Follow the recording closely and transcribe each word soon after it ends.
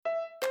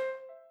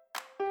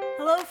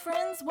Hello,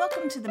 friends.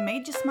 Welcome to the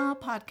Made You Smile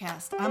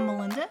podcast. I'm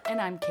Melinda.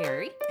 And I'm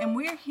Carrie. And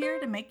we're here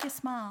to make you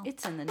smile.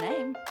 It's in the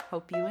name.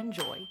 Hope you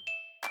enjoy.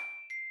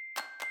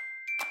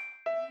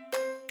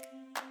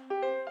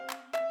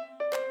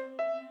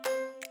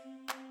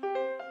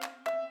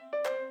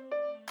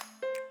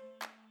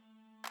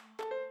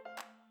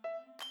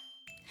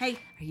 Hey.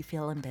 Are you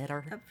feeling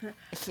better?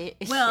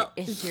 Well,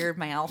 is your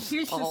mouth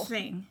here's full? the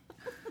thing.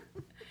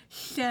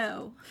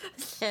 So,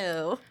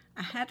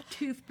 I had a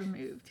tooth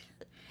removed.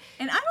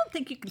 And I don't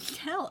think you can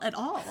tell at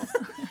all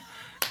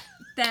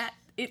that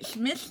it's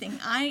missing.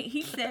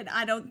 He said,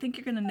 I don't think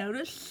you're going to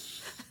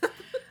notice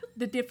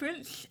the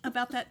difference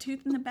about that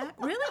tooth in the back.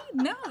 Really?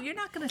 No, you're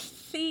not going to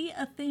see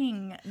a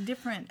thing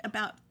different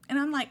about. And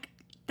I'm like,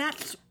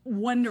 that's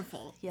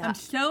wonderful. Yeah. I'm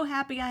so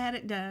happy I had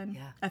it done.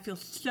 Yeah. I feel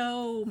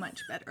so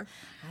much better.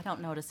 I don't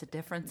notice a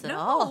difference at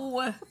all.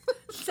 No.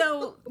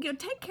 So,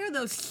 take care of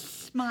those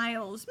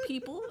smiles,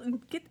 people.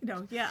 And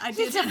I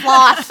did. Get a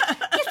floss.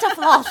 Get a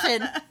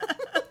flossing.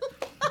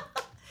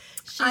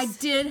 I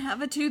did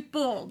have a tooth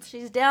pulled.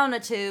 She's down a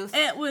tooth.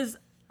 It was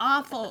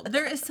awful.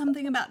 There is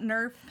something about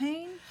nerve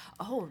pain.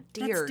 Oh,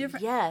 dear. That's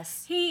different.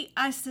 Yes.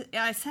 I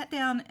sat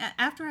down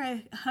after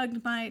I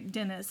hugged my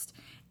dentist,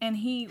 and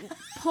he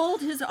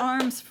pulled his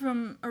arms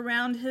from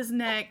around his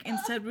neck and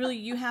said, really,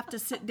 you have to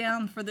sit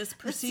down for this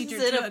procedure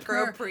This is to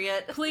occur.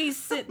 inappropriate. Please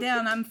sit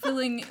down. I'm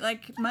feeling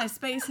like my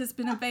space has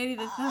been invaded.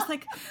 And I was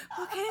like,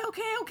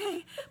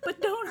 okay,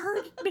 but don't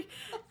hurt me.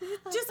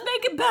 Just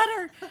make it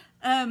better.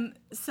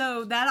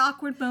 So that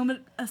awkward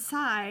moment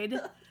aside,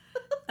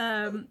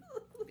 I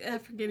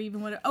forget even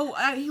what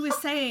he was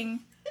saying.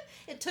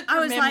 It took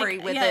your memory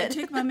with it. It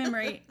took my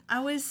memory.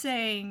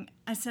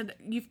 I said,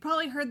 you've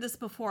probably heard this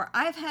before.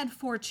 I've had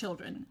 4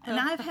 children, and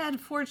I've had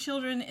 4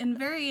 children in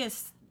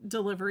various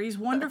deliveries,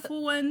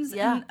 wonderful ones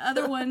and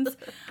other ones.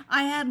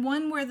 I had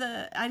one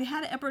where I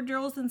had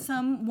epidurals,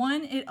 and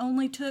one it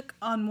only took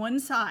on one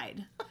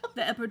side,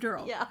 the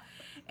epidural. Yeah.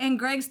 And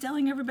Greg's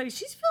telling everybody,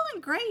 she's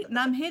feeling great, and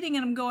I'm hitting,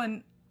 and I'm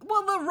going,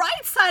 well, the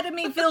right side of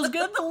me feels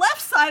good, the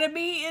left side of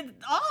me is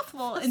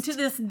awful. And to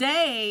this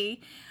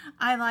day,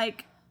 I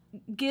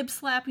Gib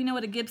slap, you know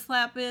what a Gib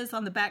slap is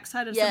on the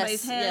backside of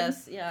somebody's head?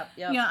 Yes,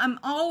 yeah. I'm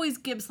always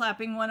Gib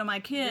slapping one of my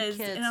kids,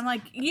 and I'm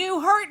like,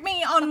 you hurt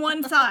me on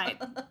one side.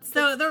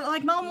 So they're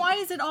like, Mom, why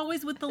is it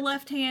always with the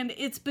left hand?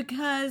 It's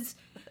because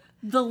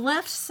the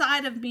left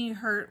side of me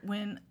hurt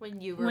when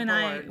you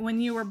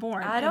were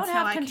born. I don't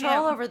have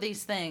control over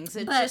these things.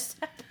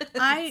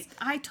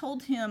 I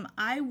told him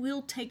I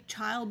will take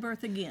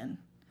childbirth again.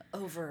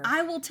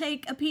 I will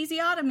take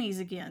episiotomies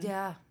again.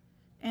 Yeah.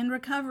 And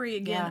recovery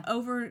again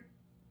over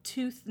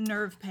tooth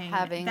nerve pain.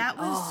 That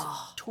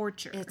was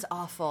torture. It's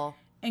awful.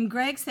 And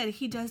Greg said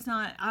he does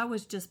not. I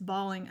was just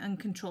bawling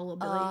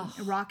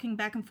uncontrollably, rocking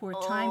back and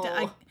forth, trying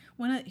to.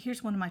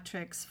 Here's one of my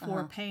tricks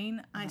for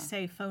pain. I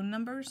say phone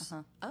numbers.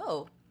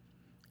 Oh.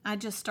 I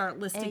just start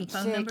listing 8,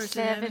 phone 6, numbers.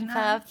 7,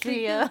 5,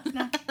 3, 0.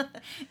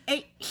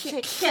 8,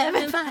 6,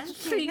 7, 5,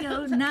 3,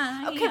 0,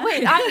 9. Okay,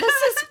 wait.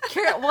 This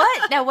is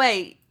what? Now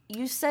wait.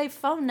 You say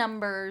phone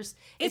numbers.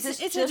 Is this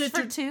just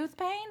for tooth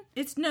pain?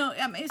 It's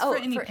for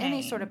any pain.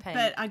 Any sort of pain.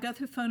 But I go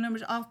through phone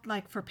numbers.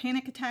 For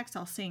panic attacks,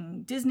 I'll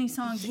sing Disney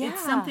songs. Yeah.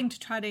 It's something to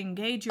try to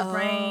engage your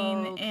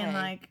brain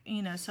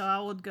and so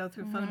I would go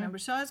through phone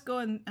numbers. So I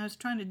was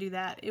trying to do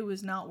that. It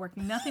was not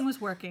working. Nothing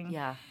was working.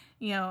 Yeah.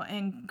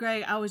 And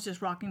Greg, I was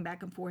just rocking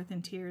back and forth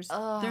in tears.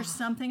 There's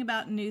something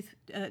about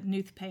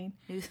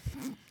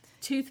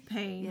tooth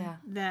pain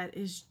that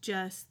is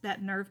just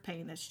that nerve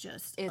pain that's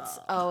just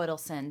it'll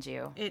send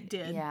you. It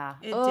did. Yeah.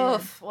 It did.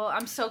 Well,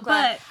 I'm so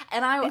glad.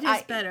 But it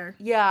is better.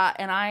 Yeah,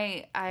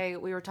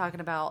 and we were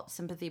talking about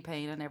sympathy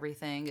pain and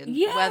everything, and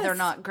whether or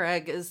not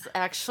Greg is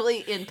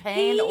actually in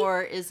pain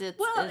or is it.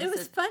 Well, it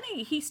was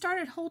funny. He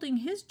started holding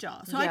his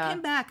jaw, so I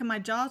came back and my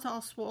jaw's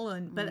all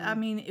swollen. But I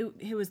mean,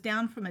 it was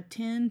down from a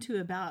 10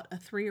 to about a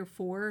 3 or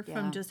 4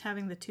 from just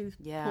having the tooth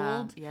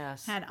pulled.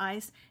 Yes. Had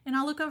ice, and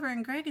I look over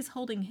and Greg is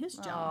holding his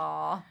jaw.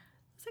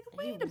 It's like,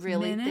 wait a minute. He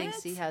really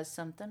thinks he has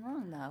something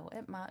wrong, though.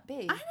 It might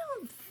be. I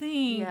don't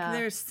think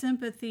there's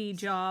sympathy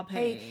jaw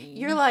pain. Hey,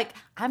 you're like,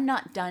 I'm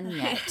not done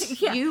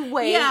yet. You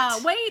wait. Yeah,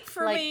 wait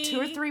for me.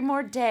 2 or 3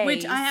 more days.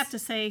 Which I have to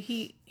say,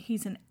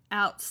 he's an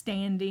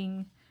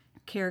outstanding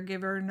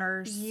caregiver,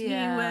 nurse.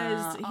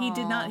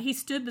 Yeah. He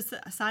stood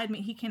beside me.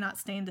 He cannot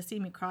stand to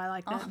see me cry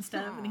like that and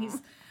stuff. And he's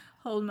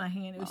holding my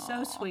hand. It was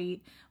so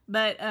sweet.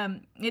 But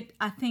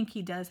I think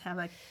he does have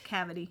a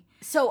cavity.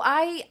 So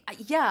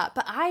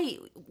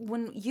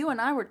when you and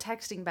I were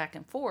texting back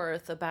and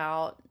forth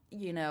about,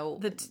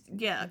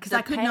 because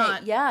I could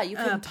not. Yeah, you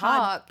couldn't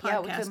talk. We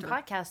couldn't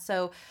podcast.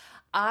 So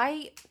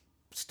I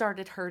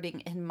started hurting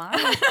in my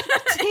teeth.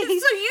 So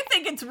you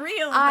think it's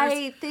real?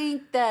 I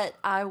think that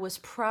I was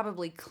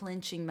probably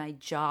clenching my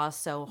jaw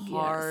so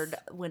hard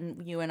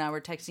when you and I were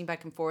texting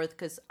back and forth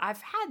because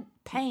I've had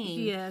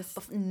pain. Yes.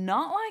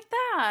 Not like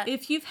that.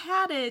 If you've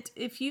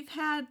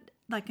had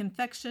like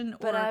infection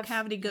or a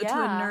cavity go to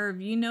a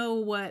nerve, you know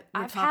what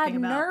we're talking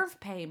about. I've had nerve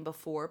pain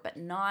before, but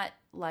not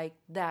like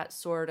that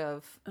sort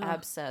of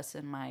abscess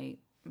in my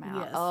mouth.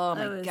 Yes. Oh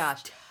That my was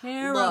gosh.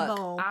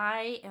 terrible. Look,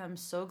 I am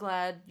so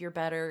glad you're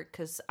better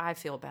because I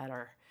feel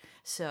better.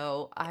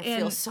 So I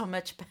feel so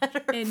much better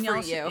for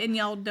you. And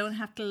y'all don't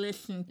have to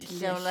listen to You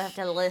don't have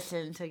to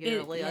listen to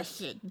your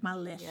list. list. My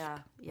list. Yeah.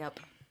 Yep.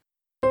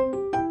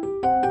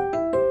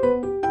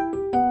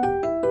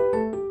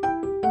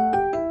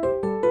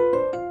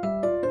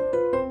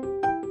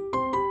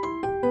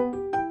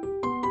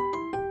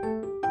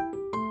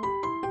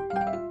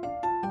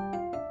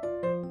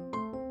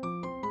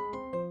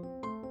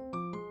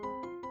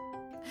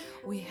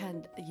 We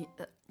had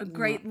A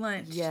great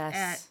lunch yes.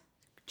 at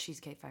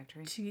Cheesecake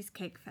Factory.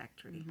 Cheesecake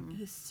Factory. It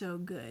was so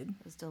good.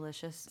 It was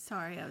delicious.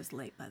 Sorry, I was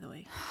late, by the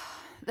way.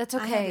 That's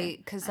okay,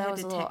 because I I had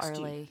was to a little text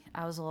you. early.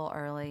 I was a little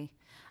early.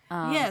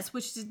 Yes,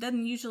 which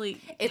doesn't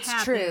usually It's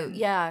happen. true,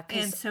 yeah.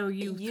 'Cause And so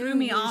you threw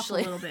me off a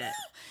usually- little bit.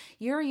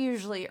 You're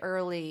usually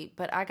early,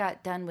 but I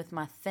got done with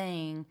my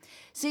thing.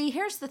 See,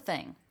 here's the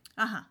thing.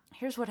 Uh-huh.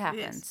 Here's what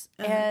happens.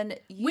 Yes. And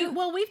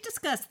We've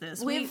discussed this.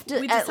 We at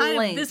decided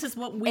length, this is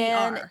what we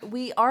and are.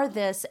 we are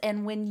this.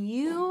 And when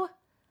you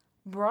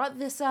brought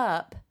this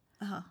up,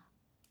 Uh-huh.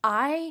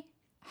 I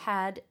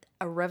had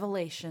a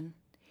revelation.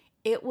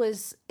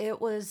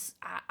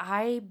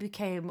 I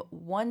became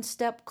one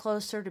step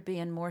closer to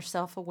being more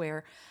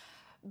self-aware,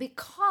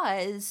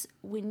 because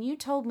when you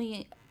told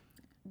me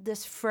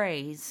this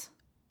phrase,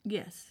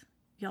 Yes.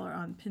 Y'all are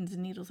on pins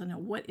and needles. I know.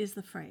 What is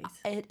the phrase?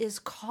 it is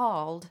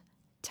called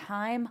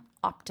time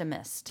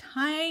optimist.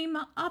 Time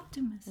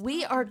optimist.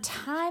 We are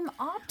time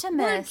We're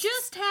optimists.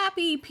 just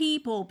happy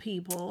people.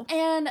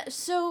 And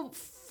so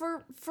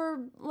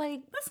for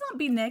like, Let's not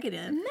be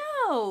negative.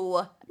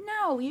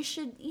 no, you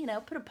should,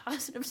 put a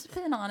positive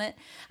spin on it.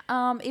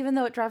 Even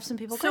though it drives some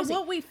people So crazy.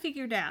 what we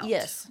figured out.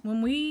 Yes.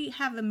 When we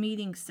have a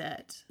meeting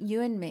set,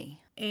 You and me.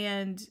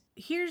 and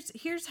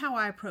here's how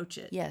I approach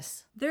it.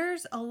 Yes.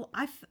 There's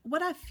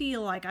what I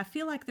feel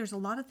like there's a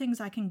lot of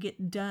things I can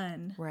get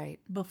done Right.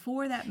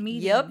 before that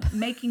meeting. Yep.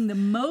 Making the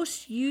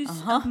most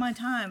use of my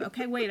time.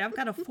 Okay, wait, I've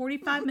got a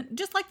 45 minute,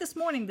 just like this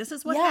morning. This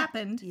is what Yeah.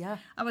 happened. Yeah.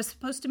 I was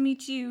supposed to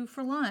meet you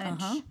for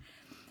lunch.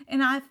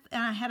 And I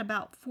had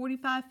about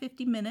 45,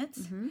 50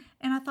 minutes.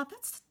 And I thought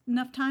that's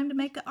enough time to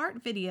make an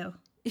art video.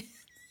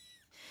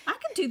 I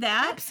can do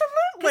that.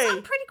 Absolutely. 'Cause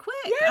I'm pretty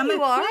quick. Yeah,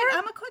 you are.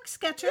 I'm a quick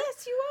sketcher.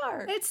 Yes, you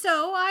are. And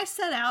so I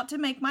set out to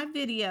make my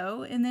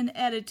video and then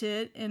edit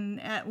it.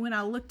 And when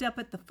I looked up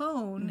at the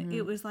phone,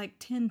 it was like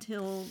 10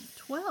 till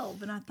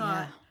 12. And I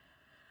thought,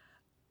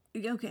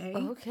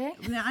 okay.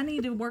 Now I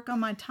need to work on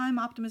my time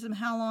optimism.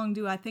 How long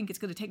do I think it's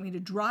going to take me to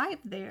drive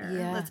there?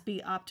 Yeah. Let's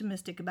be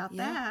optimistic about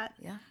that.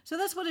 Yeah. So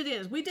that's what it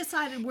is. We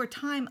decided we're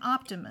time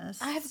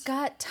optimists. I've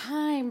got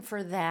time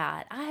for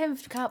that. I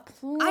have got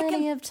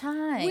plenty of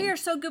time. We are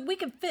so good. We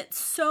can fit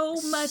so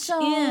much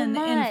So in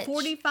much.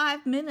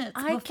 45 minutes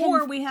I before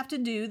can- we have to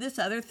do this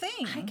other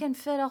thing. I can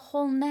fit a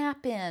whole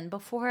nap in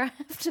before I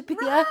have to be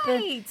up.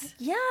 And, Right.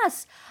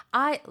 yes,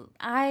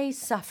 I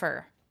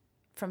suffer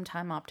from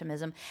time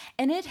optimism,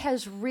 and it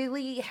has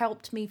really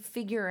helped me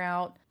figure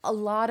out a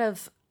lot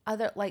of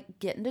other, like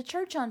getting to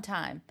church on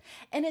time.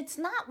 And it's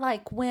not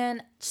like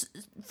when,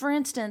 for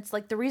instance,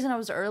 like the reason I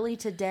was early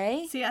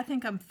today. See, I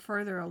think I'm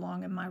further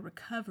along in my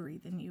recovery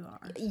than you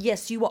are.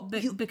 Yes, you are.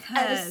 That is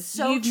Because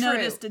so you've true.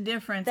 noticed a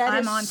difference. That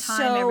I'm is on time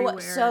so, everywhere.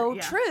 So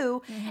Yeah.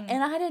 true.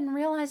 And I didn't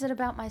realize it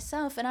about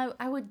myself. And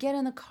I would get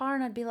in the car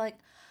and I'd be like,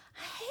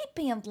 I hate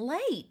being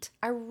late.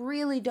 I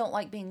really don't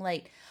like being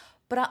late.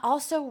 But I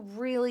also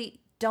really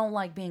don't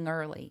like being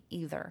early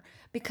either,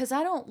 because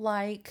I don't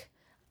like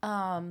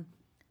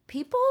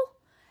people.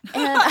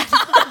 And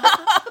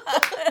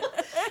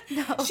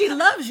She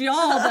loves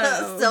y'all,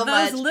 though. So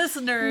much. Those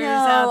listeners no,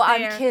 out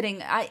there. I'm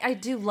kidding. I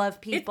do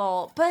love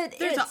people, but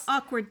There's an it's...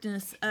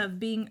 awkwardness of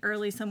being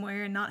early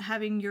somewhere and not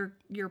having your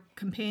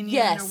companion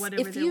Yes, or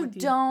whatever if there you with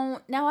you.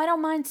 don't... Now, I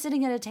don't mind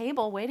sitting at a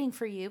table waiting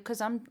for you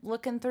because I'm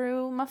looking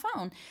through my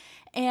phone.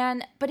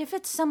 But if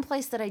it's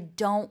someplace that I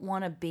don't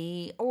want to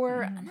be,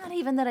 or not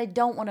even that I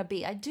don't want to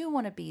be, I do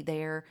want to be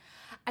there.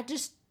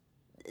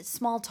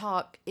 Small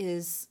talk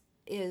is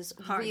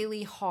Hard.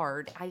 really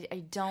hard.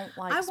 I don't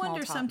like I small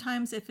wonder talk.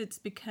 sometimes if it's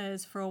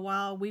because for a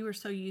while we were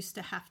so used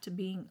to have to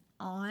being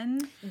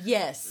on.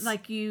 Yes.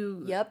 Like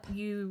you, Yep.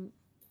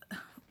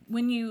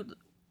 When you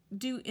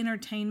do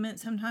entertainment,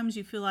 sometimes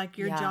you feel like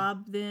your Yeah.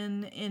 job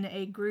then in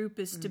a group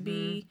is to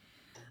be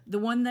the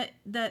one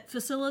that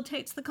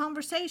facilitates the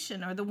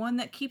conversation, or the one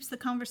that keeps the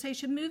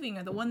conversation moving,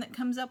 or the one that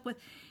comes up with,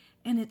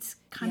 and it's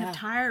kind of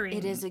tiring.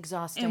 It is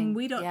exhausting. And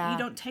you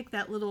don't take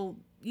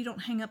you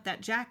don't hang up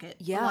that jacket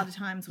a lot of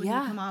times when you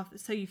come off,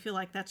 so you feel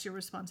like that's your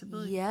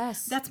responsibility.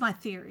 Yes. That's my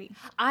theory.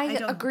 I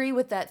don't know. agree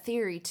with that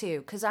theory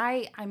too, because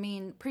I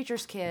mean,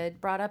 preacher's kid,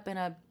 brought up in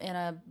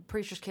a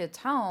preacher's kid's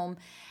home,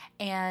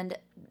 and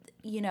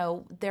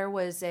there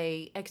was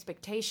a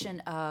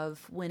expectation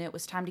of when it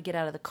was time to get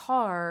out of the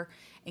car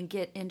and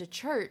get into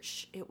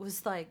church, it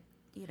was like,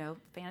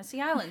 Fantasy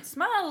Island,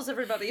 smiles,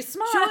 everybody,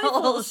 smiles.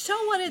 Joyful. Show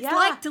what it's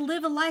like to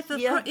live a life of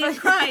in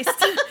Christ.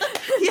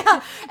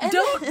 Yeah. And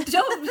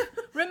Don't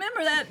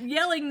remember that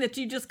yelling that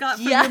you just got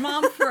from your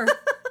mom for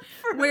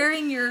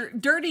wearing your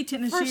dirty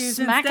tennis for shoes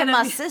smacking instead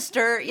my of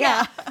sister.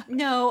 Yeah.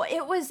 No,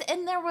 it was,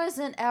 and there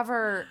wasn't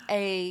ever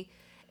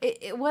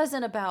it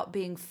wasn't about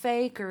being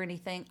fake or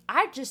anything.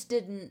 I just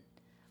didn't,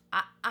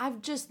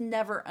 I've just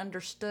never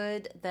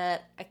understood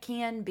that I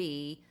can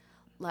be,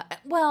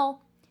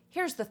 well,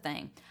 here's the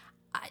thing.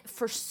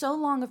 For so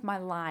long of my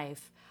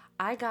life,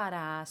 I got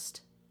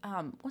asked,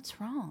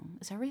 what's wrong?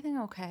 Is everything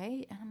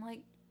okay? And I'm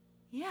like,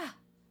 yeah,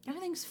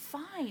 everything's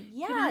fine.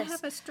 Yes. Can I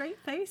have a straight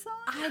face on?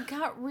 I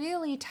got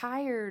really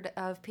tired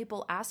of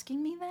people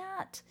asking me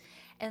that.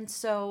 And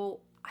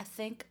so I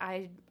think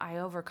I not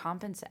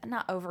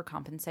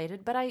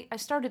overcompensated, but I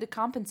started to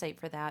compensate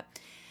for that.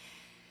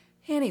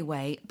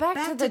 Anyway,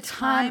 back to the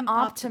time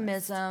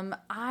optimism.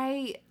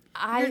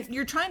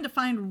 You're trying to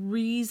find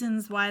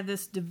reasons why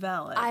this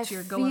developed.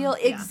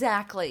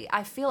 Exactly.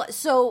 I feel it.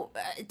 So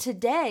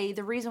today,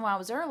 the reason why I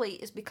was early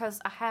is because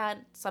I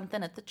had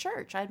something at the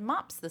church. I had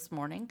MOPS this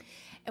morning,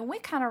 and we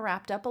kind of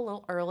wrapped up a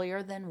little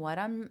earlier than what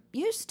I'm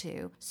used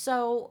to.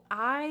 So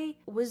I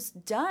was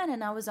done,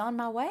 and I was on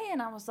my way,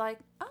 and I was like,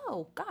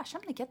 oh, gosh,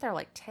 I'm going to get there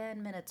like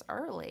 10 minutes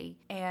early.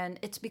 And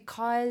it's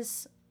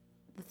because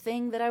the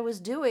thing that I was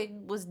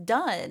doing was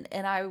done,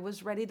 and I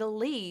was ready to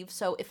leave.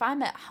 So if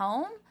I'm at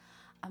home,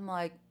 I'm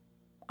like,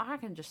 I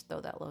can just throw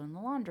that load in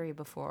the laundry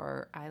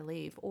before I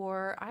leave.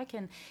 Or I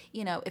can,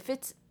 if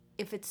it's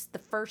the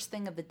first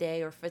thing of the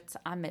day, or if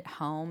I'm at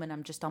home and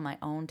I'm just on my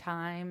own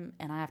time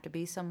and I have to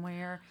be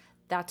somewhere,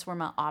 that's where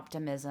my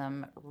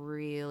optimism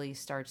really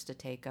starts to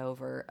take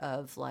over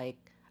of like,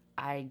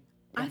 I'm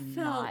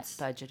not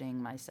budgeting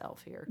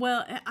myself here.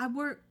 Well,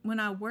 when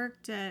I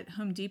worked at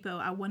Home Depot,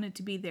 I wanted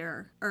to be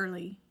there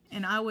early.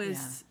 And I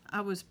was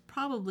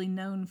probably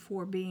known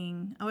for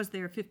I was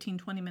there 15,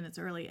 20 minutes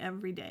early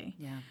every day.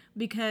 Yeah.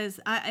 Because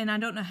I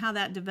don't know how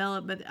that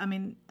developed, but I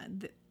mean,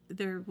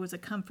 there was a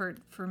comfort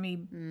for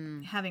me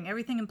having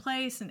everything in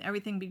place and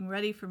everything being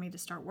ready for me to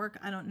start work.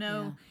 I don't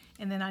know. Yeah.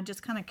 And then I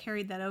just kind of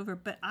carried that over.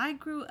 But I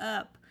grew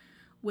up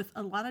with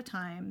a lot of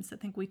times, I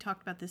think we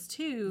talked about this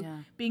too,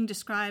 being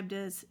described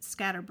as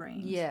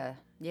scatterbrained. Yeah,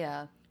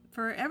 yeah.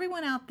 For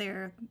everyone out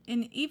there,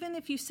 and even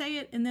if you say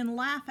it and then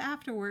laugh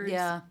afterwards,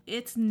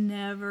 it's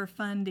never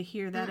fun to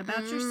hear that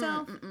about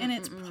yourself, and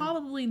it's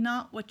probably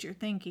not what you're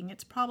thinking.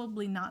 It's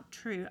probably not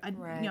true.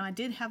 I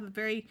did have a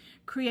very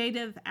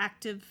creative,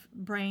 active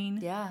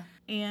brain,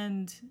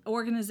 and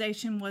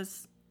organization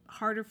was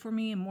harder for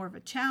me and more of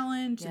a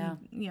challenge, and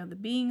the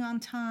being on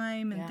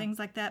time and things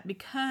like that,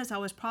 because I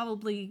was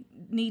probably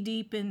knee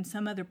deep in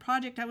some other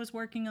project I was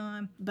working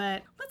on.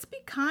 But let's be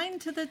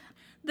kind to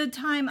the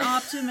time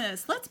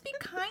optimists. Let's be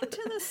kind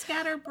to the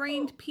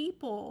scatterbrained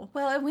people.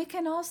 Well, and we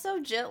can also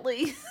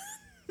gently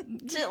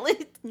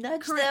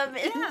nudge them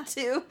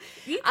into.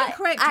 You can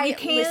correct.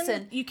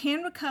 Listen, you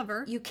can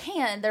recover. You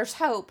can. There's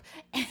hope.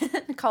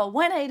 Call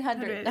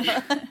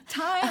 1-800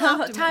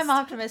 Time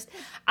Optimist.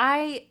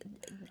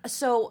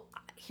 So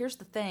here's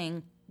the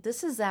thing.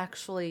 This is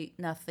actually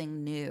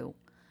nothing new.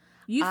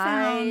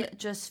 I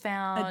just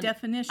found a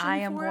definition. I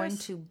am going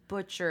to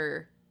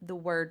butcher the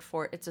word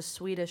for it. It's a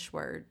Swedish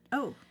word.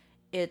 Oh.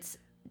 It's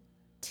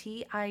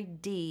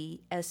tidsoptimist.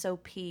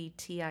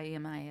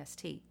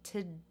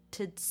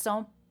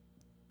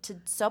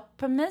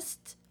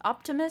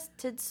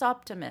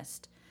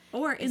 Tidsoptimist.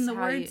 Or in the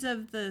words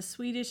of the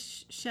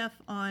Swedish chef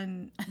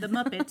on The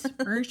Muppets,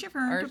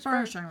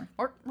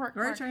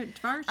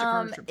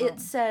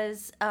 it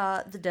says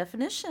the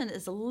definition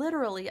is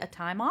literally a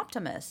time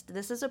optimist.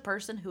 This is a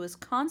person who is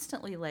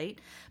constantly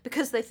late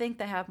because they think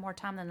they have more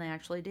time than they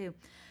actually do.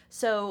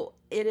 So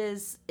it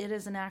is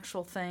an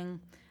actual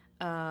thing.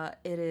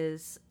 It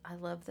is. I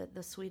love that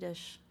the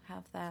Swedish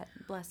have that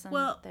blessing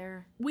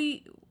there.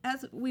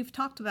 We've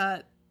talked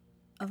about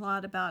a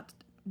lot about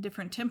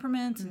different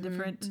temperaments and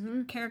different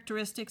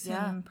characteristics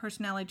and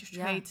personality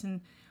traits,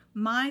 and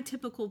my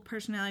typical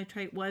personality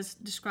trait was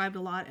described a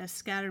lot as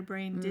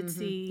scatterbrained,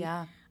 ditzy,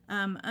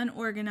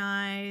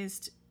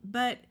 unorganized.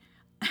 But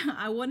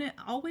I want to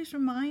always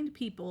remind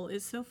people,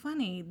 it's so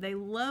funny, they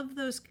love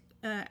those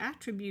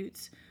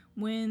attributes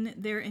when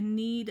they're in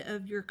need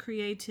of your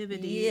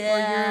creativity or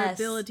your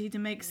ability to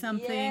make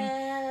something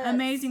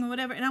amazing or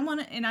whatever.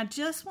 And I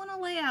just want to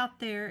lay out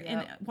there,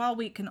 and while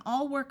we can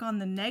all work on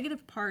the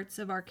negative parts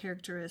of our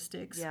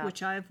characteristics,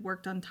 which I've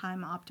worked on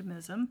time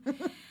optimism,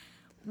 God,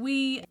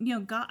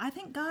 I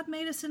think God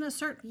made us in a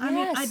certain, I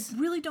mean, I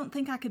really don't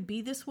think I could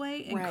be this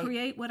way and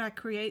create what I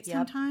create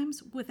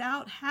sometimes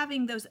without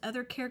having those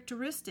other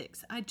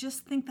characteristics. I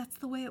just think that's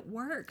the way it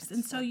works.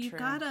 That's so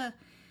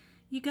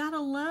you gotta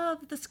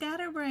love the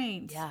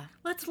scatterbrained. Yeah.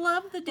 Let's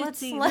love the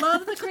ditzy,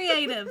 love the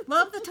creative,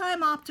 love the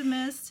time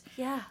optimist.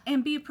 Yeah.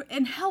 And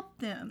help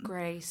them.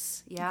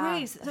 Grace. Yeah.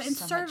 Grace. In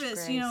so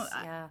service,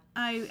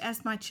 I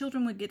as my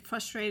children would get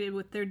frustrated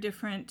with their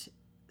different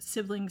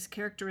siblings'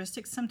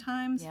 characteristics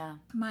sometimes. Yeah.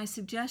 My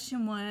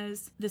suggestion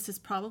was, this is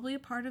probably a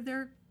part of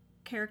their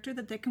character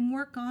that they can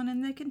work on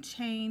and they can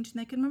change and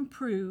they can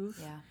improve.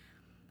 Yeah.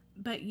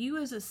 But you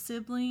as a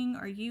sibling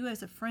or you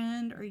as a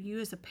friend or you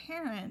as a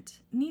parent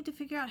need to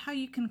figure out how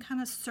you can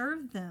kind of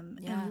serve them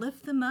and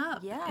lift them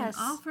up and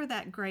offer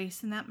that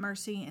grace and that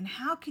mercy. And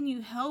how can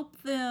you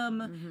help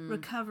them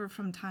recover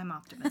from time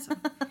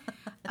optimism?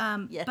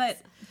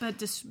 But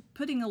just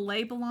putting a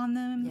label on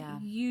them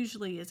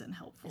usually isn't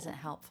helpful.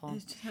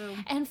 So,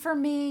 and for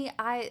me,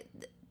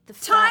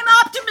 Time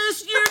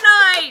Optimists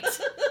Unite!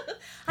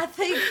 I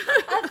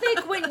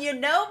think when you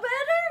know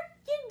better,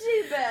 you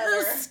do better.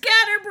 The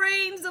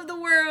scatterbrains of the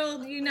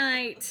world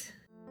unite.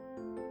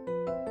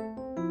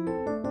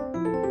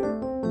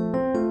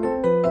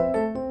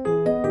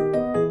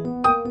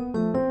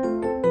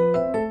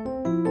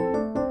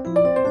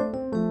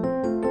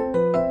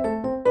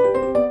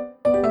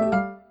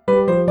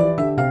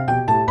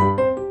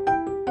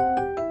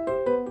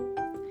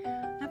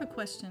 I have a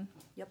question.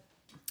 Yep.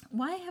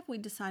 Why have we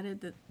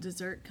decided that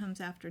dessert comes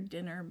after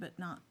dinner, but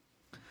not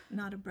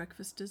a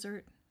breakfast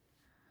dessert?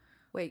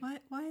 Wait.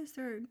 Why is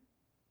there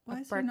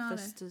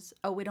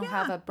not we don't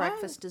have a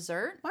breakfast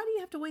dessert? Why do you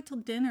have to wait till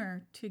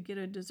dinner to get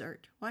a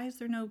dessert? Why is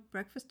there no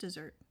breakfast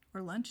dessert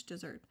or lunch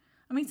dessert?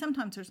 I mean,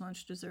 sometimes there's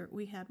lunch dessert.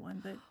 We had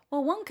one, but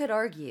well, one could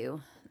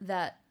argue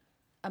that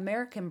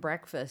American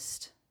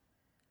breakfast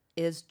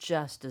is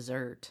just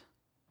dessert.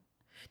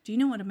 Do you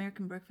know what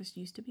American breakfast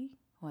used to be?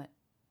 What?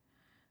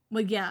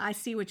 Well, yeah, I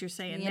see what you're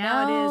saying.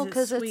 Now it is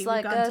because it's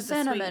like a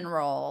cinnamon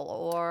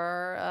roll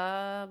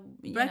or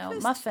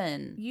breakfast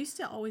muffin. Used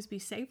to always be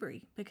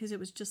savory because it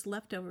was just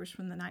leftovers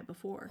from the night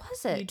before.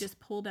 Was it? You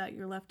just pulled out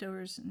your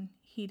leftovers and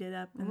heated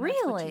up. And really?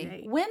 That's what you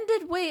ate. When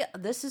did we?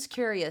 This is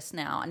curious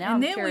now. And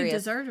I'm then curious. we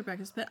deserved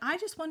breakfast, but I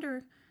just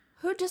wonder.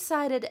 Who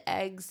decided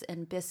eggs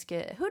and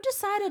biscuit? Who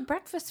decided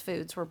breakfast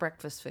foods were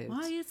breakfast foods?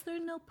 Why is there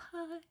no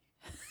pie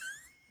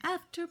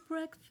after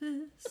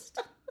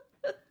breakfast?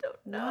 I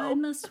don't know. Why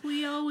must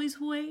we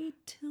always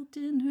wait till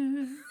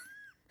dinner?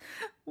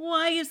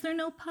 Why is there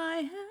no pie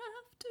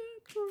after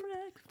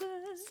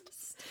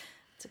breakfast?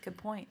 That's a good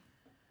point.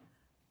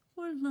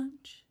 Or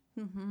lunch?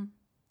 Mm-hmm.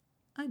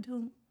 I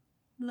don't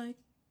like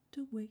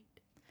to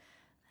wait.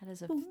 That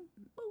is boom,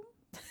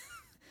 boom.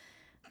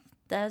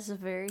 That is a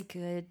very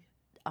good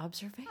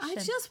observation. I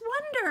just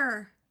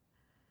wonder.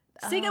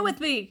 Sing it with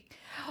me.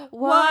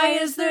 Why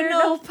is there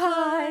no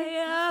pie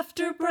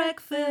after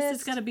breakfast?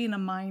 It's got to be in a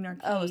minor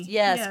key. Oh,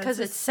 yes, because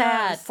it's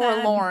sad.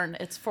 Forlorn.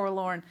 It's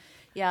forlorn.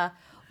 Yeah.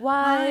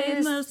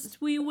 Why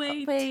must we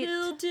wait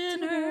till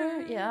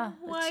dinner? Yeah.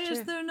 Why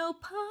is there no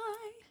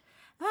pie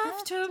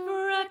after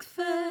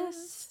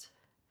breakfast?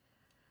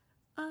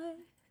 I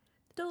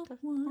don't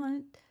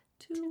want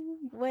to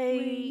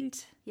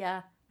wait.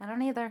 Yeah, I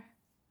don't either.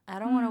 I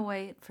don't want to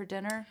wait for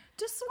dinner.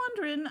 Just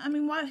wondering, I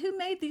mean, who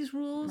made these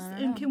rules,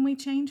 and can we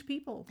change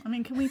people? I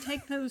mean, can we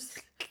take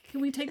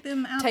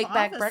them out Take of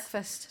back office?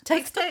 Breakfast.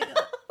 Take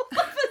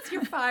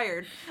You're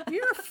fired.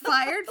 You're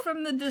fired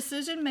from the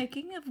decision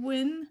making of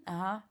when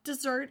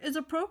dessert is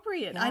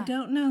appropriate. Yeah. I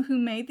don't know who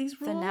made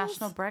these rules. The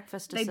National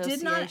Breakfast Association. They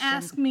did not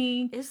ask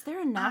me. Is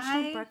there a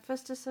National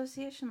Breakfast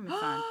Association?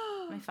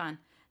 Let me find.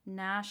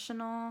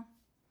 National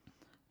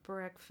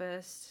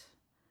Breakfast.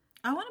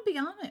 I want to be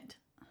on it.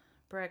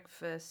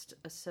 Breakfast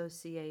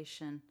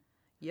Association.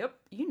 Yep,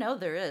 you know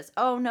there is.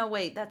 Oh no,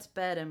 wait, that's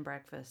bed and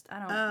breakfast.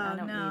 I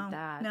don't need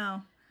that.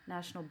 No.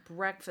 National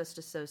Breakfast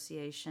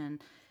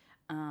Association.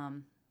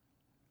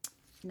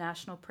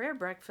 National Prayer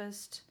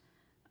Breakfast.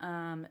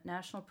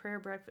 National Prayer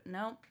Breakfast.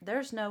 No,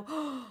 there's no.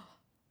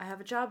 I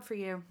have a job for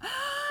you.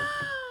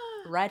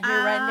 Right here,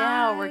 right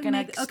now. We're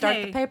going to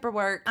start the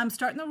paperwork. I'm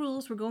starting the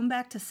rules. We're going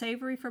back to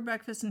savory for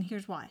breakfast, and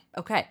here's why.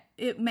 Okay.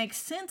 It makes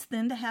sense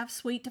then to have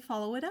sweet to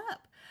follow it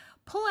up.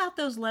 Pull out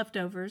those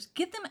leftovers.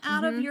 Get them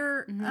out of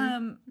your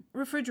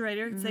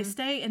refrigerator. They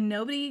stay, and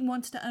nobody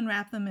wants to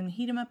unwrap them and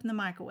heat them up in the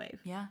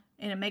microwave. Yeah.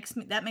 And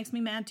that makes me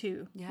mad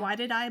too. Yeah. Why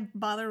did I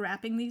bother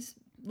wrapping these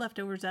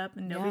leftovers up?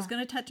 And nobody's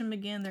going to touch them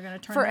again. They're going to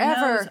turn their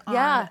nose on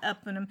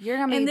up in them. You're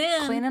going to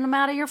be cleaning them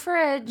out of your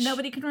fridge.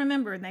 Nobody can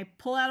remember. And they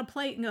pull out a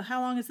plate and go,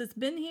 "How long has this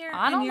been here?"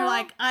 I don't know. You're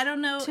like, "I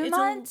don't know. 2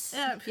 months.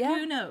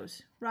 Who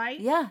knows, right?"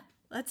 Yeah.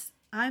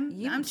 I'm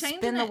changing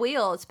spin the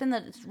wheel.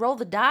 Roll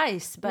the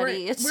dice,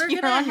 buddy.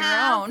 You're on your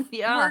own.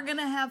 Yeah. We're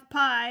gonna have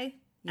pie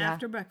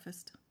after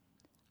breakfast.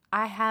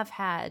 I have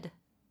had.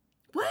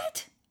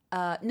 What?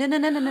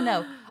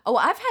 No. Oh,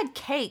 I've had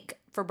cake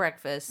for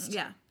breakfast.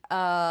 Yeah.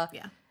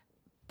 Yeah.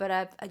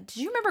 But did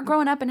you remember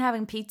growing up and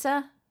having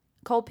pizza?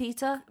 Cold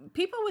pizza?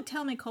 People would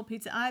tell me cold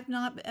pizza. I've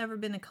not ever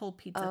been a cold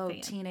pizza fan. Oh,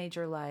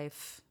 teenager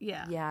life.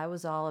 Yeah. Yeah, I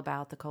was all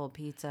about the cold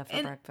pizza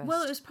for breakfast.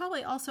 Well, it was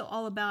probably also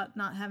all about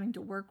not having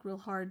to work real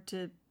hard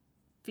to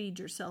feed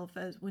yourself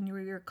as when you were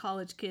your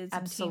college kids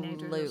and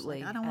teenagers.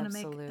 Absolutely. I don't want to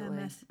make a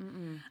mess.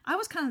 I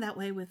was kind of that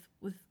way with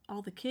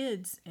all the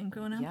kids and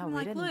growing up. Yeah, I'm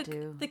like, look,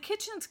 the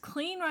kitchen's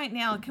clean right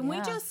now. Can we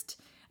just...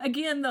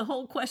 Again, the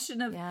whole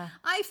question of,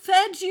 I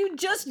fed you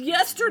just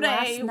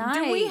yesterday. Last night,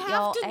 do we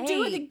have to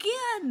do it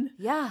again?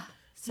 Yeah.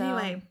 So,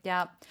 anyway,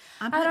 yeah.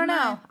 I don't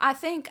know. I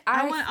think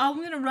I'm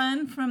going to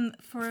run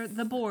for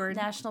the board.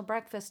 National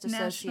Breakfast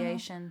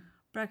Association.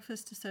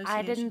 Breakfast Association.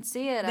 I didn't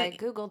see it. I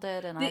Googled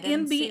it, and the I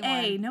didn't see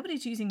MBA. one.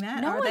 Nobody's using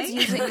that, No are one's they?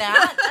 using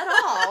that at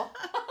all.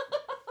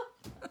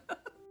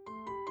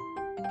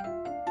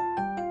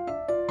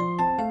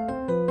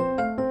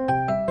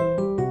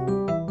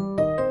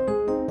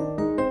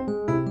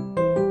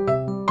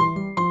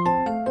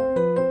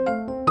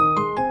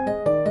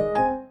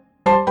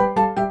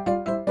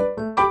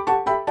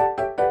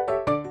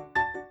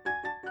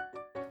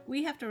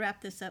 We have to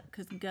wrap this up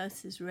because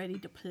Gus is ready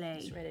to play.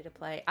 He's ready to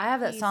play. I have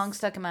that song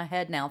stuck in my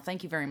head now.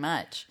 Thank you very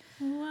much.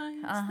 Why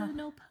is there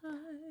no pie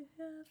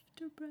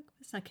after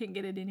breakfast? I can't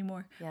get it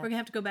anymore. Yeah. We're going to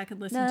have to go back and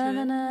listen Na, to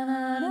na, it. na,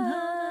 na,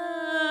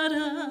 na,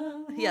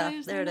 na. Yeah, Why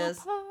is there it no is.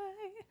 pie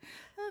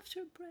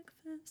after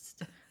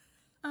breakfast?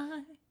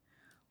 I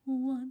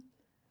want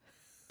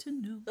to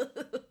know.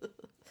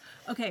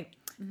 Okay.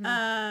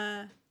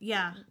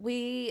 Yeah.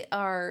 We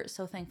are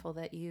so thankful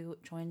that you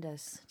joined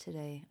us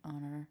today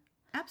on our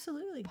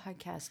Absolutely.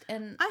 podcast.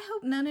 And I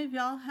hope none of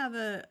y'all have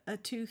a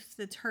tooth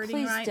that's hurting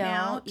please right don't.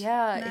 now.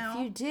 Yeah, if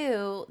you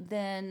do,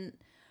 then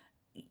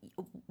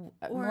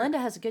Melinda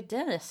has a good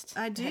dentist.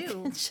 I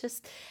do. It's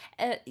just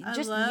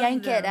love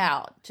yank it them.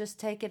 out.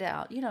 Just take it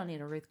out. You don't need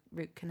a root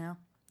canal.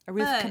 A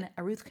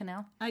root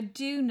canal. I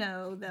do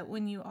know that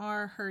when you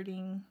are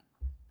hurting,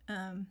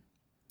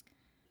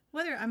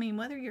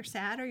 whether you're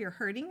sad or you're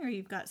hurting or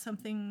you've got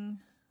something,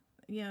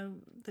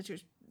 that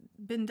you've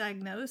been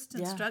diagnosed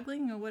and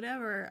struggling or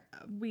whatever,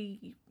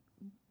 you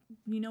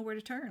know where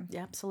to turn.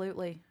 Yeah,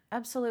 absolutely.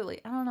 Absolutely.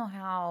 I don't know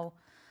how,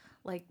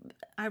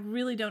 I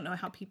really don't know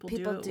how people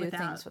do it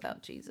things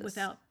without Jesus.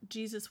 Without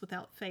Jesus,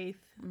 without faith.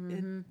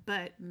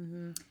 But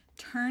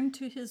turn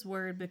to his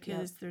word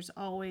because there's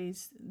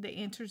always the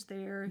answers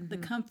there. The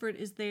comfort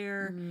is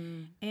there.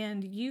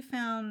 And you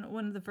found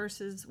one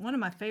of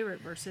my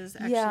favorite verses,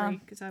 actually,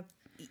 because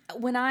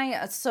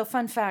so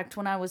fun fact,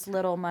 when I was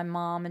little, my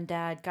mom and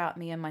dad got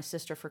me and my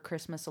sister for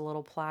Christmas a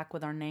little plaque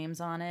with our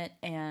names on it,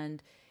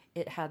 and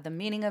it had the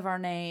meaning of our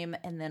name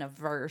and then a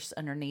verse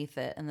underneath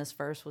it, and this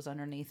verse was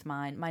underneath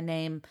mine. My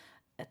name,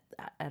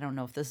 I don't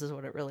know if this is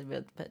what it really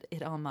meant, but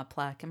it on my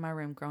plaque in my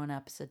room growing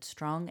up said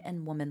strong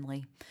and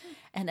womanly.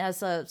 And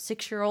as a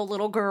 6-year-old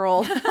little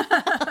girl,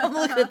 I'm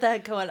looking at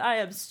that going, I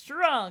am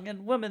strong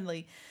and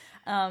womanly.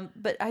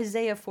 But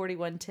Isaiah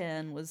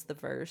 41:10 was the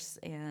verse,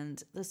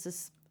 and this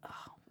is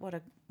what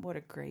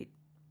a great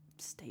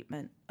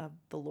statement of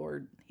the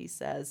Lord. He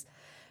says,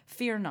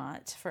 "Fear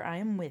not, for I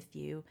am with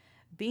you.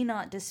 Be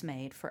not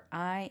dismayed, for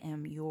I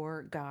am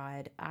your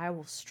God. I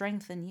will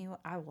strengthen you.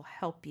 I will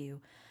help you.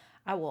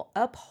 I will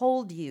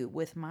uphold you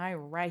with my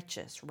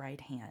righteous right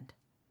hand."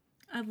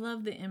 I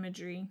love the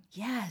imagery.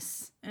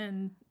 Yes.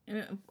 And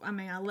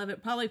I love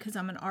it probably because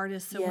I'm an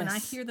artist. So when I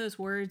hear those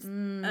words,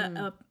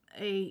 an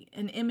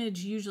image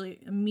usually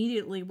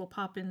immediately will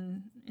pop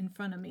in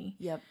front of me.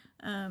 Yep.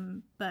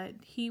 But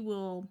he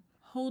will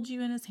hold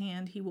you in his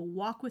hand. He will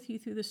walk with you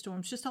through the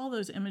storms. Just all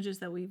those images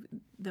that we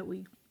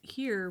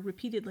hear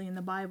repeatedly in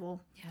the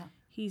Bible. Yeah.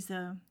 He's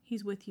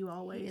with you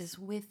always. He is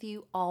with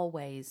you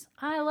always.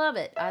 I love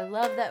it. I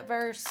love that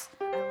verse.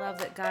 I love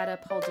that God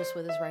upholds us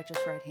with his righteous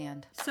right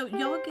hand. So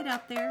y'all get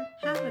out there.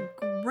 Have a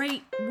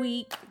great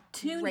week.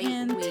 Tune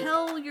in.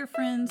 Tell your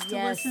friends to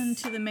listen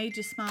to the Made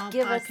You Smile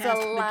Give podcast.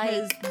 us a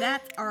like. Because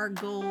that's our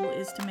goal,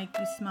 is to make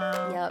you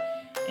smile. Yep.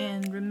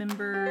 And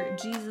remember,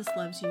 Jesus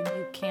loves you.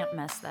 You can't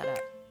mess that up.